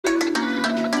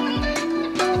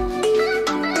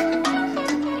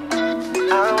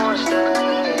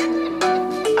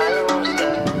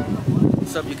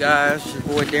up, you guys? Your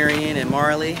boy Darian and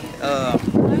Marley.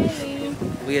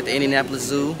 We at the Indianapolis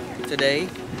Zoo today.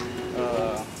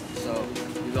 So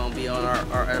we're gonna be on our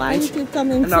Why adventure. you keep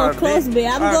coming so close, babe?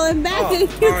 I'm going back and you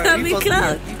coming close.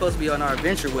 You're supposed to be on our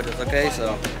adventure with us, okay?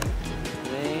 So,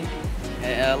 me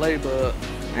and Ladybug.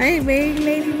 Alright, babe,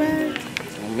 Ladybug.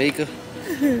 Mika,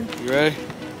 you ready?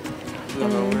 We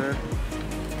gonna go over there.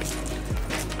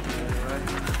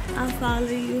 I'll follow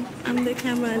you. I'm the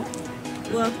camera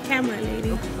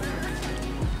lady.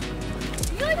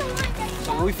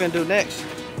 So what we finna do next?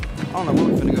 I don't know where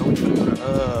we finna go. We finna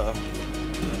go to,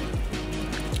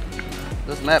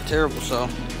 this map terrible, so.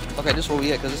 Okay, this is where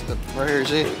we at, cause it's right here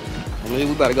is it. I mean,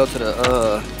 we about to go to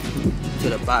the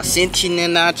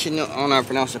Bicentennial, I don't know how to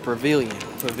pronounce it, Pavilion.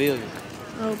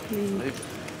 Oh, please.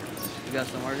 You got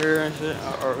some right here and shit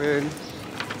already.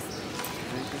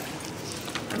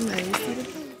 I'm ready to see the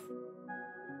place.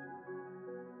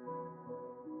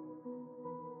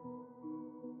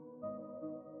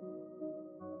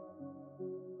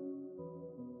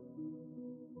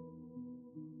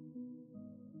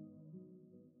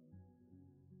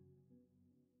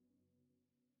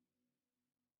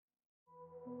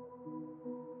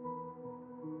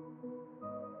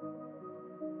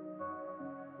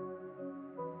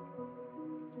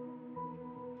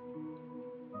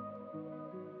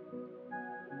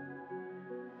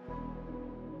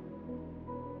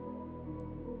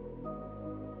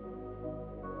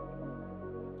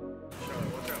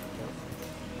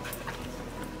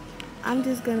 I'm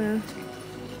just gonna.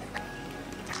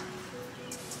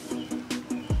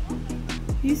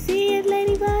 You see it,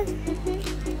 Ladybug?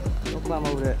 Don't climb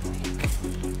over that.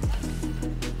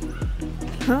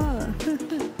 Huh.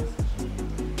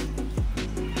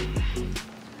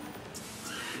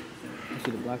 You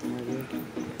see the black one right there?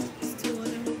 It's two of them.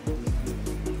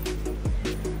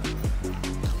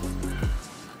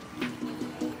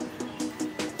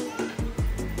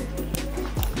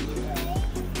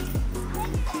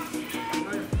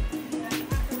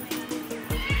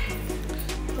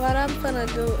 What I'm gonna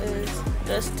do is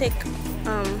just take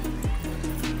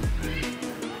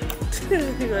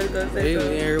you gotta go say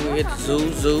Here we hit the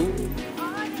zoo.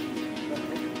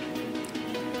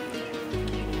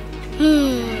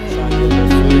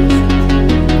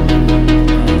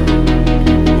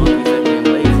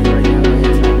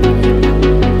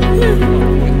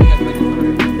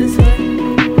 This one.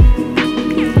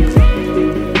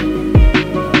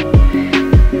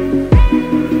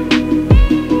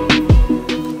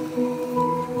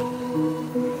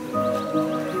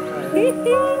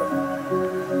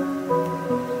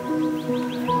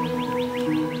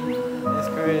 That's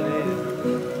crazy.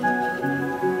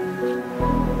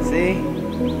 See?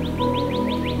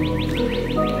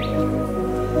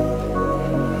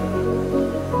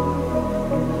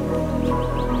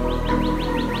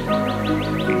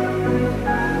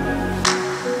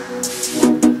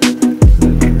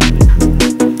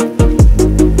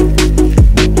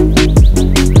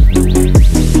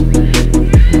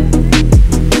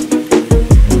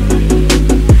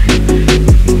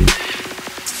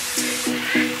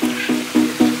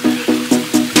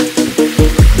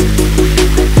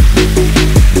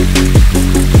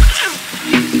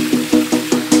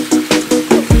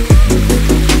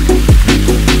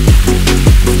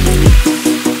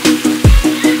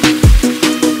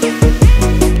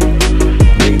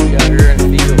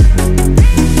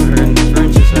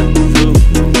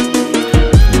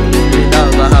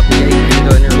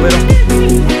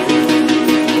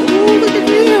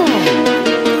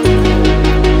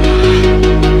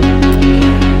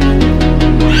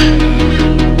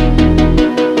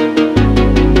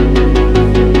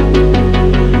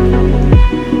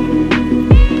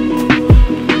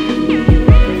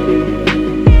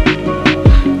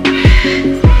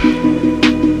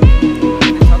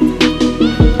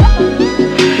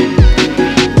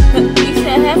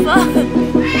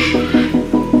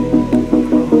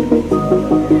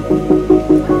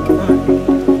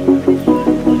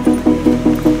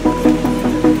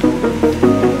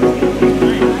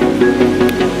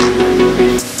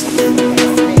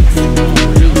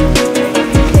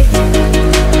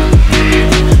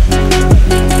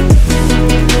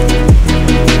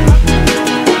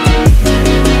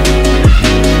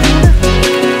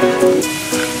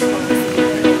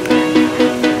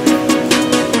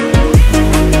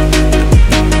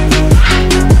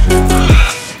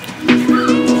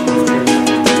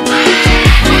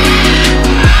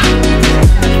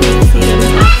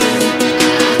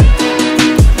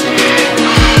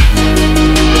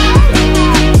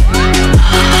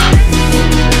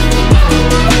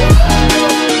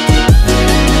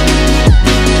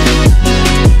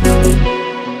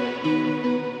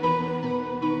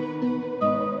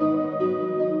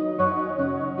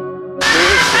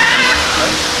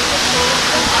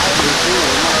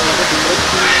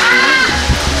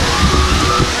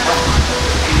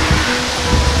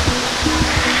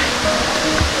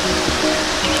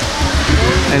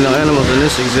 Ain't no animals in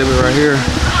this exhibit right here.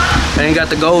 They ain't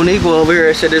got the golden eagle over here.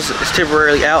 It said it's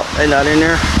temporarily out. They not in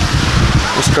there.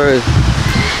 It's crazy.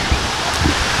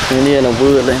 Indiana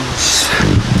woodlands.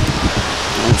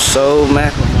 I'm so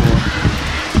Macklemore.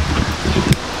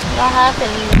 What happened?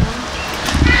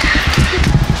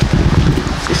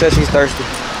 She said she's thirsty.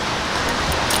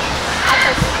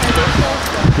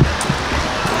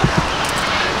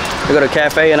 We got a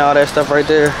cafe and all that stuff right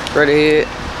there, right ahead.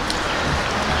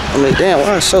 I mean, damn,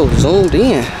 why is it so zoomed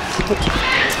in?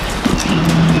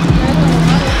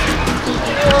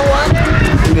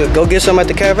 Go get some at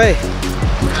the cafe.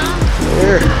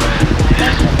 Here.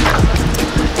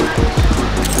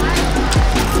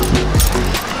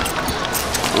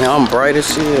 Now I'm bright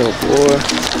as hell, boy.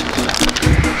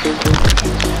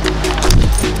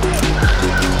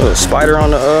 There's a spider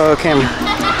on the camera.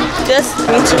 Just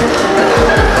me too.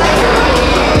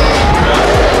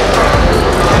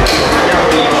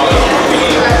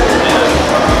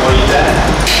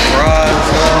 Fries.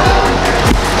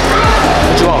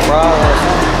 What you want, fries?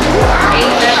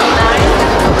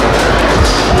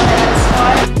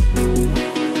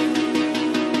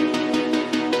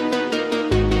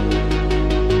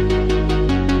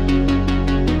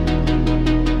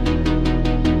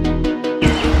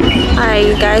 Alright,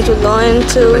 you guys, we're going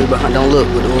to. Don't look,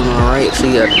 we're doing all right. See,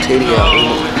 you got the titty out.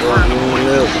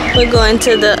 We're going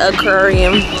to the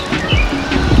aquarium.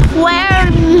 Where?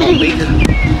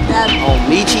 On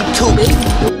Michi too.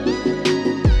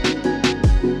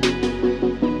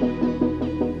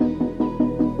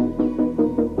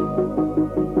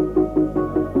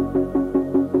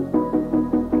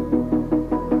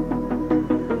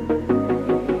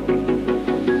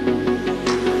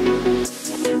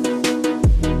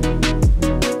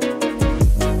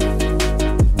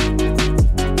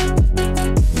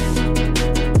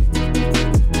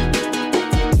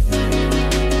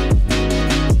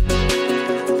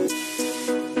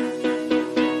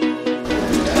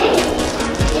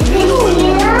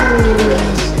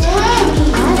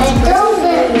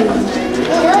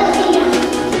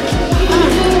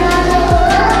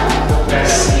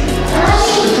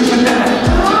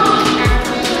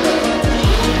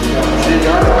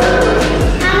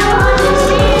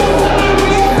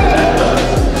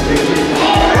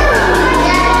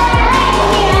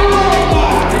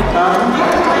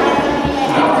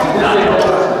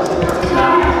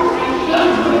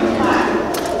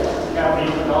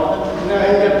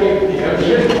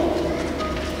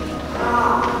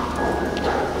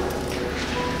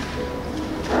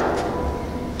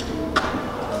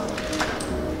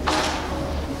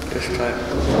 This type.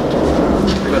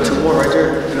 We got two more right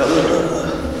there.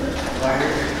 Right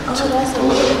here. Oh, that's a good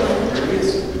one. There it is.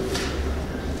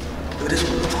 Look at this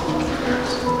one.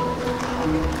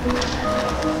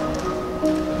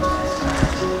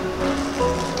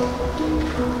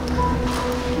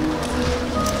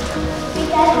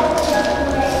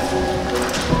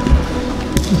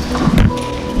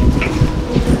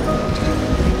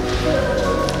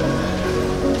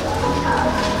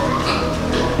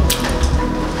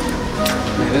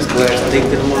 Man, this glass thick to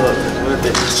the mug. What is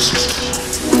it?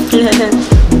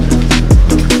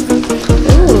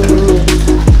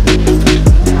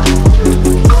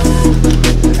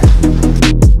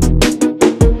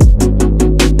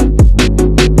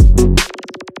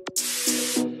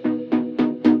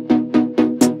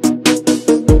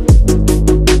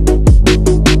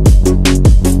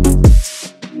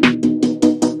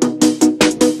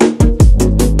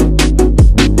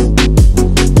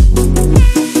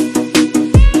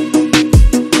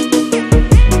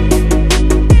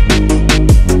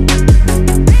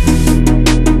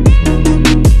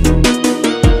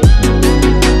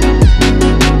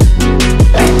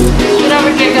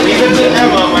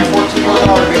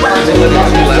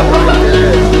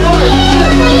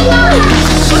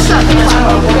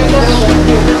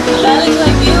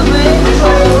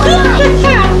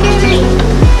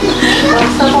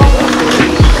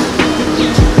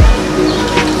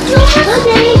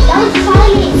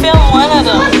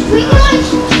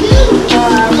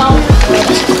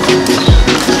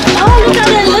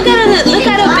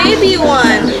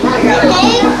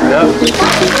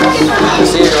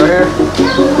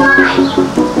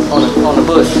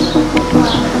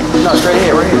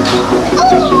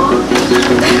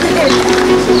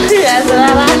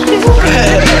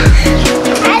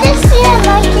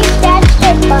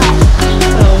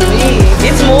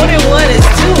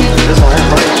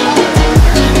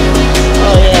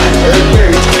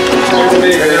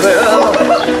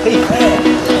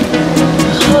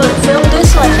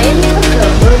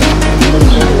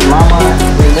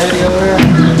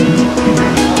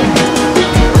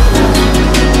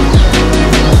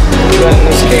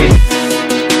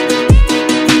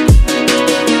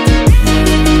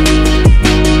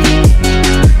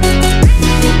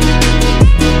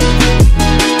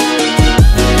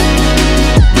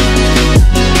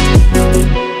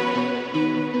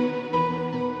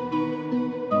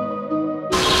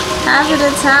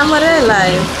 time of their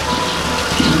life.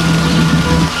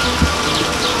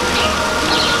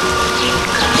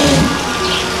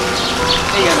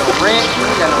 Ain't got no rent,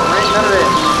 none of that.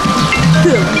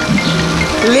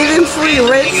 Living free,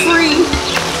 rent free.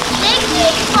 Big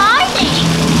party.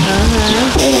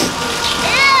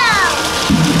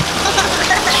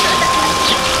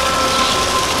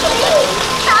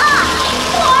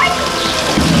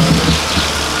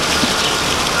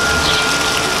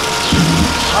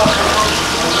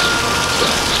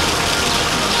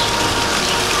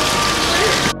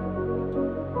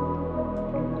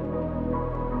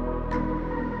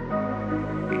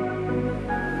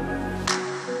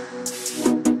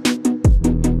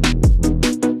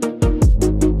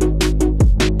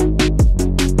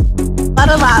 What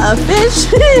about a fish?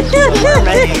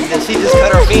 Mermaid, and she just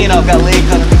cut her fin off, got leg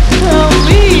cut. Oh,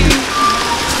 me.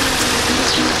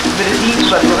 But it's easy,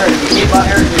 but for her to get hit by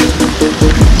her.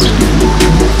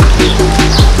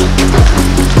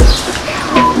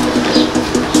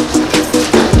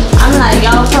 I'm like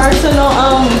y'all personal,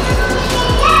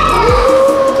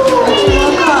 what you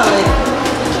gonna call it?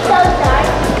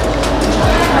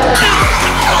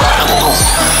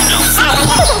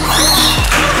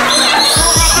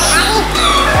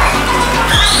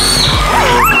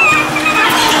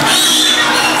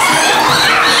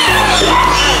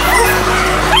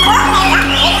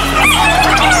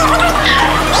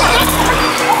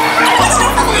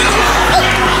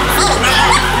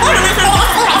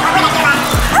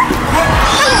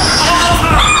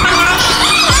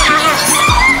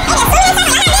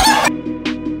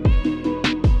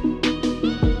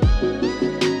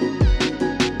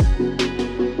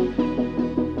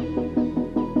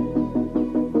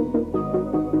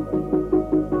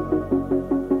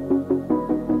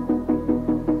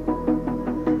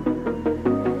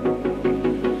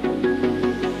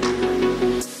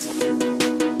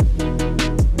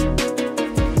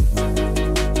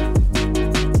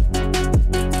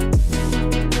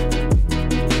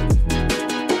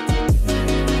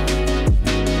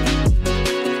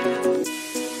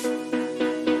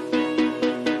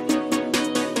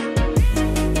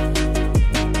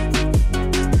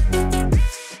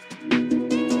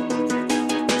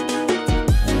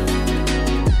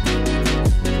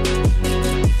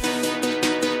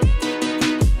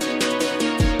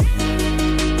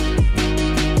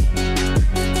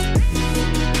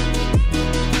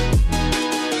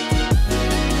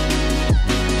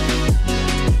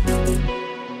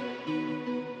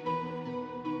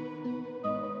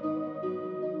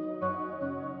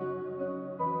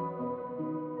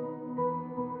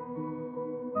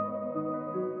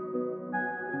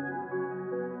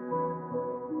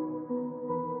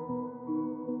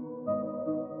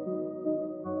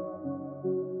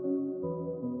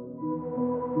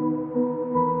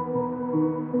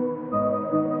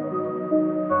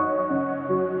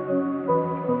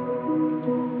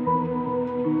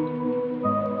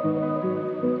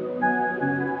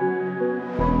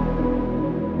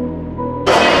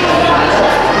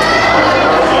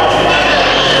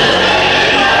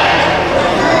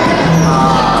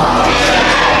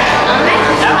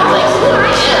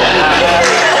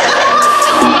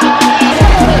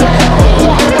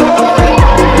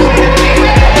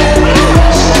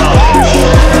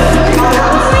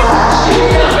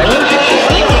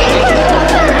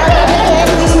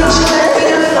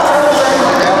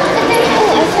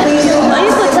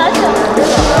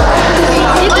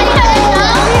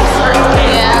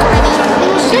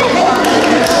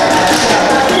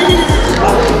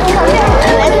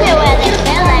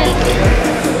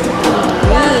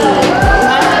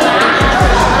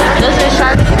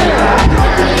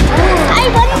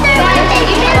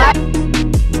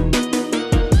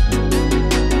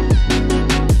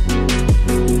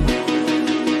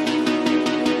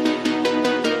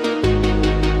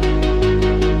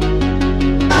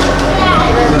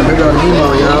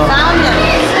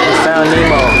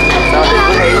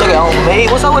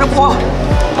 What's up with the boy?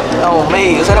 Oh,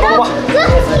 me. Is that a boy?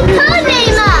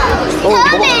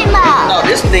 No,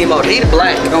 this is Nemo. He's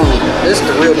black only. This is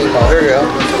the real Nemo. Here we go.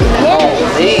 Oh,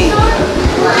 me.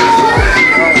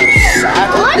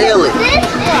 Psychedelic.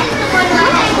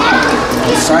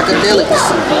 Psychedelics.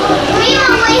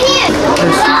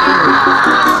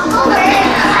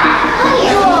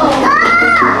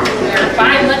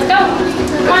 Fine, let's go.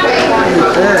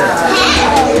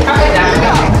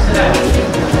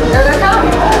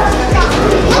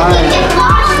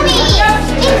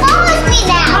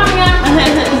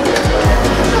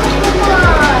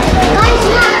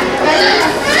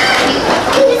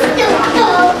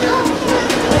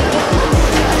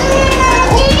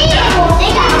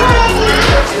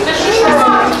 Come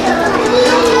on.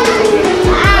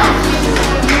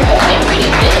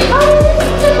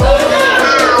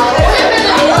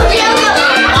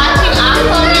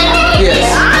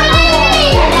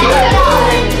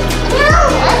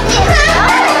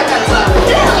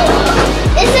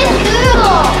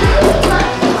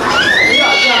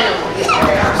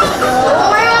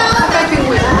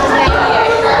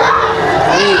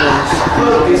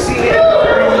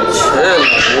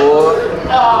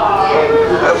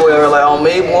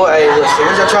 Hey, listen,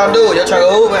 what y'all trying to do? Y'all trying to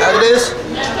go after this?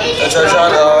 Y'all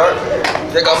trying to, alright.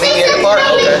 They gonna meet me at the park?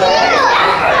 Okay.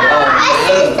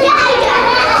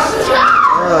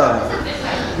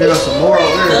 We got some more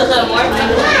over here. Those are more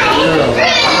people.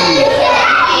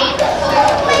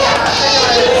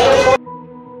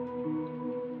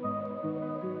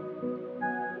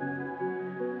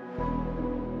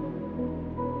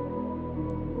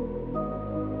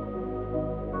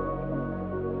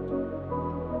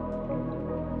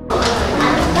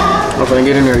 I'm gonna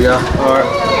get in there, y'all. Alright.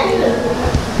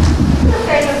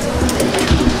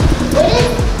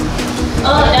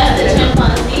 Oh, that's the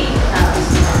chimpanzee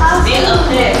house. They up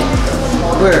there.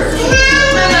 Where?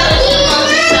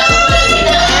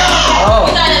 Oh.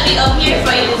 You gotta be up here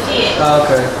for you to see it.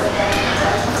 Okay.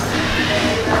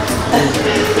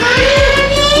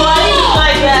 Why do you look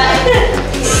like that?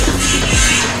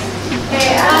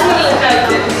 Hey, I look like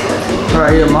this.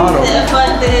 Alright, he a model.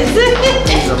 Fuck this.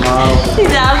 He's a model. He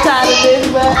said, I'm tired of this,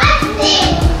 but. I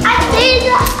see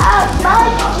the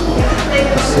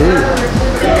See?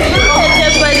 It's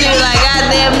just funny, like,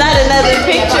 goddamn, not another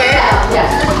picture.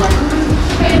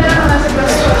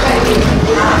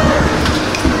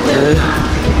 Good.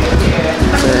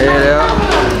 Head out.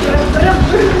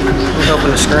 Let's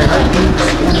open the screen.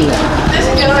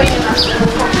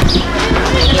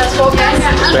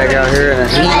 Back out here in the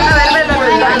heat.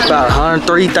 About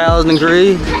 103,000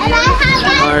 degrees.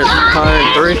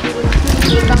 103.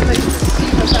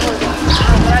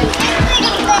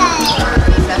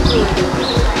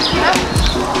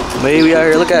 Maybe we out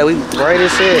here, look at it, we bright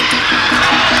as shit.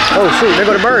 Oh shoot, there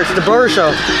go the birds, it's the bird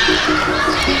show.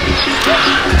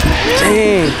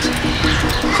 Dang.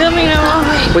 Tell me no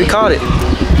more. We caught it.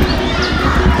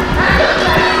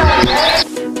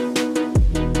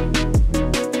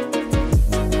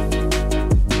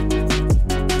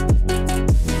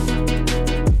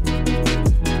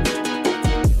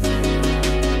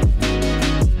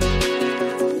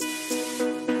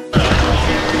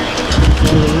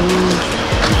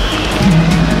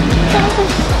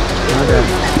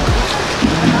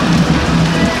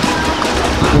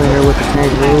 Here with the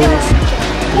kangaroos.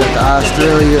 We got the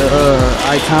Australia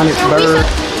iconic bird.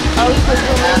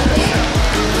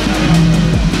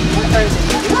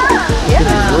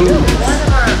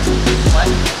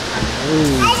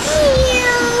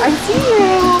 I see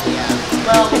you.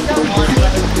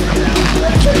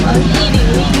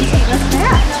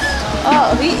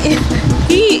 Oh, he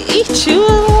eats you.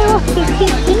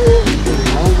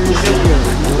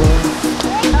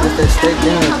 Get that steak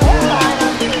down.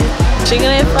 Chicken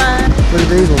ain't fine. Look at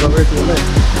these ones over here to the left.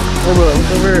 Over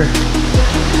here.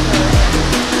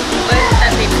 Where's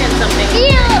that? They pin something.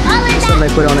 Ew, all of Something that,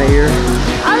 they put on their ear.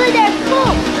 all of that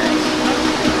poop.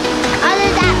 All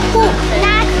of that poop,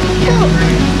 nasty poop.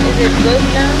 Is it good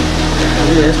now?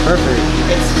 Yeah, it's perfect.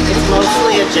 It's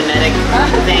mostly a genetic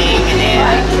thing,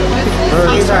 and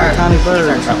Birds, these are iconic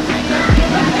birds.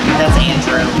 That's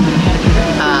Andrew.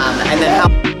 And then how?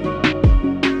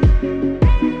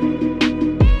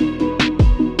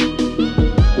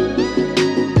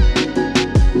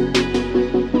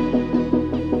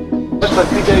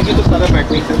 सकती जाएगी तो सारा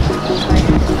packing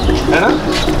है ना?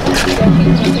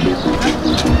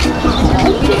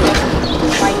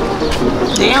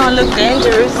 They don't look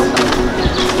dangerous.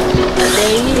 But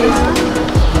they is.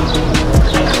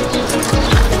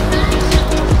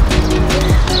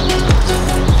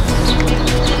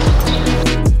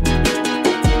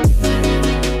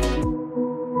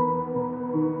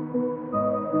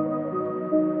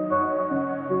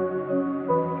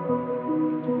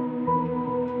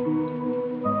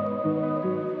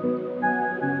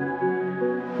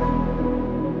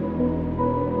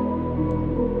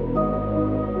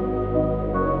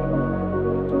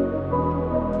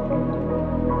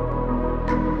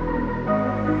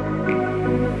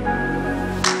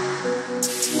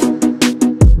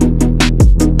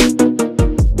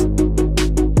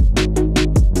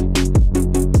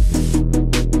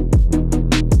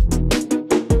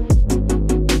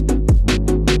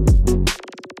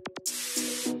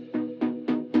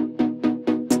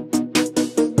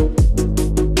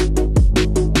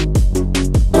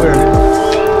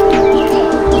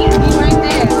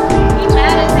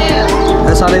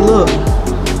 That's how they look.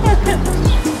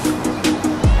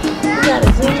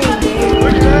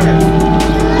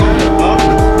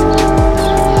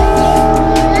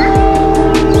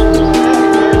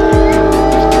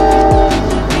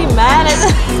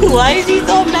 Why is he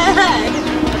so mad?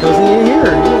 Because he ain't here.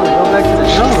 You want to go back to the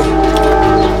jungle.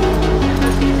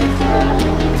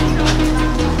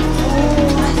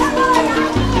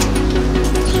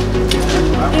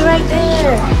 He's right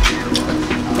there.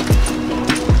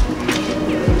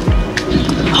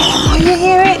 you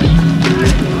hear it?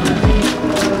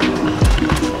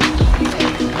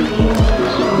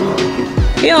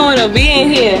 You don't want to be in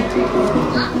here.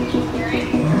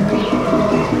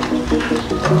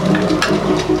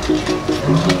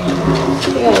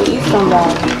 You gotta eat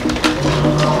somebody.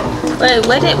 Wait,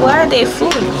 where are they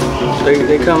food?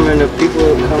 They come and the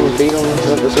people come and feed them and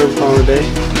stuff. They serve them today.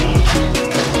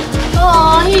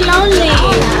 Oh, he lonely.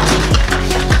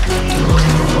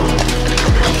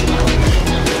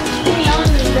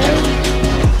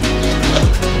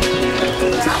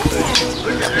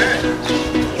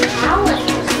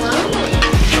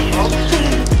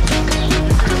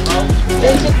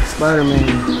 Spider-Man.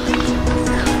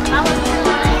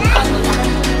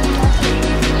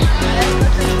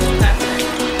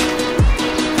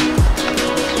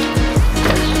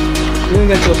 You ain't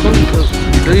got your swimsuit.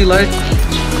 Do you like?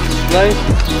 Like?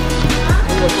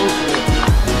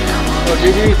 Oh,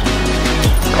 did you?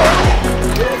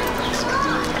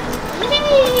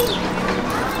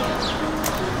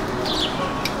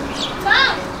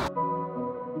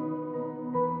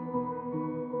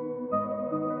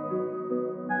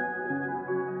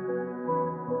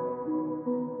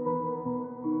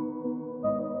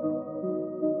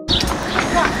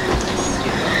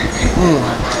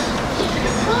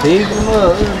 Big them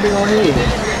up, look at big on here.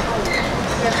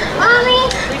 Mommy,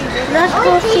 let's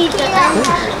go see the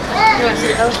elephant.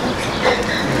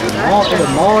 The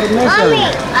mall to mess Mommy,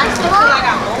 up. I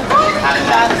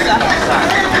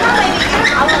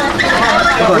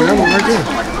got another one right there.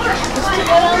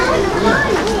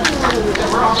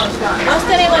 What's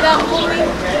the name of that movie?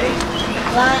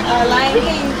 Lion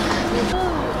King.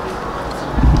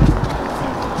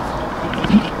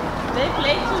 They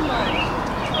play too much.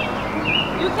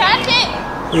 You catch it?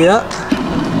 Yeah.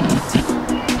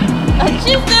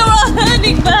 She's still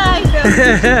running back.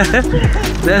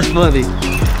 That's funny.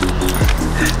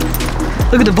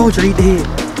 Look at the vulture eat the head.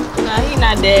 Nah, he's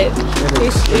not dead.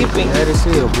 He's sleeping. That is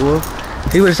it, boy.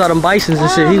 He would have saw them bisons and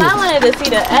shit. I wanted to see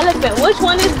the elephant. Which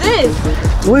one is this?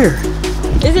 Where?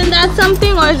 Isn't that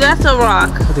something or is that a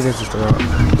rock? I think that's just a rock.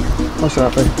 What's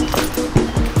up, baby?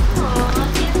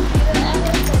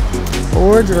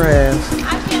 Or a giraffe.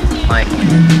 Mike.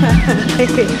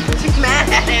 She's mad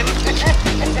at him.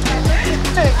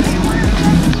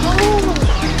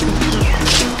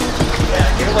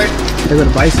 They got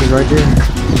the bisons right there.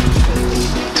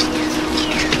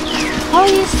 Oh,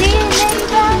 you see it,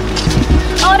 zebra?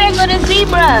 Oh, there go the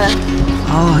zebra.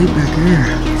 Oh, he back here.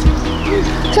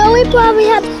 So we probably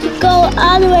have to go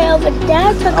all the way over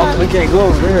there to Oh, we can't go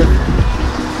over there.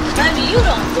 Baby, you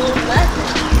don't do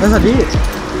nothing. Yes, I did.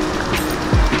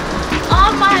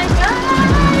 Oh my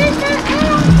God, it's an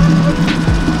animal.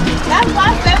 That's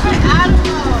my favorite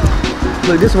animal.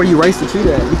 Look, this is where you race the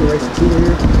cheetah at. You can race the cheetah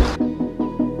here.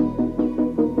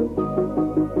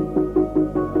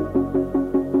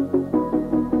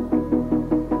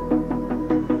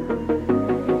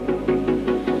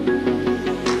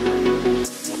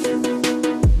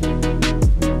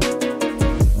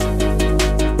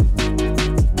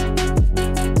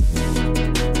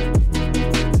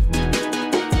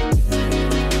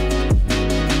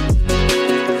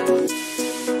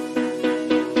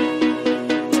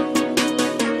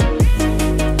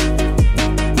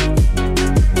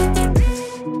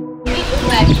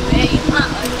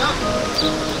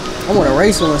 I want to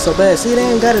race one so bad. See,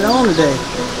 they ain't got it on today.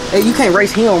 Hey, you can't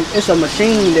race him. It's a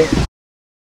machine that